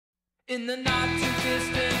In the not too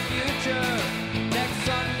distant future, next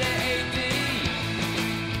Sunday AD,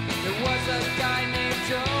 there was a guy named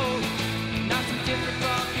Joe, not too different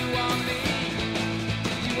from you or me.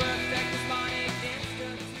 You were Vector's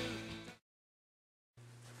Institute.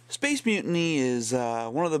 Space Mutiny is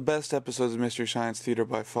one of the best episodes of Mystery Science Theater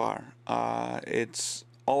by far. It's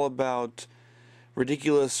all about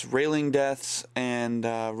ridiculous railing deaths and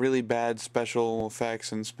really bad special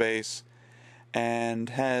effects in space,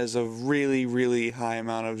 and has a really, really high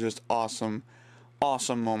amount of just awesome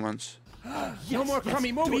moments. Yes, no more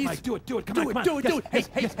crummy movies. Do it, come on. Do it. Hey.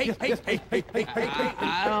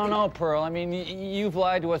 I don't know, Pearl. I mean, you've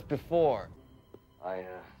lied to us before. I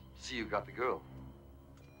see you got the girl.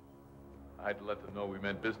 I had to let them know we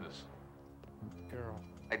meant business. Girl.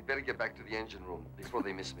 I'd better get back to the engine room before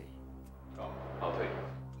they miss me. Oh, I'll take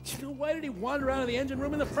it. You know, why did he wander around in the engine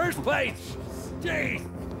room in the first place? Jeez!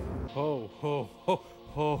 Ho.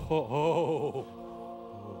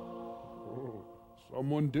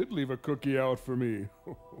 Someone did leave a cookie out for me.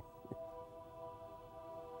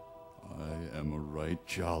 I am a right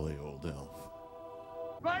jolly old elf.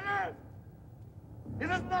 Ryder! It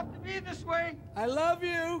doesn't have to be this way! I love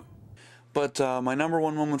you! But my number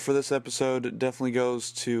one moment for this episode definitely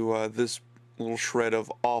goes to this little shred of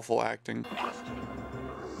awful acting.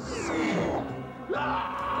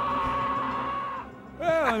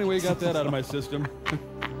 Well, anyway, got that out of my system.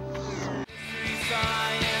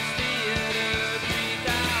 Science.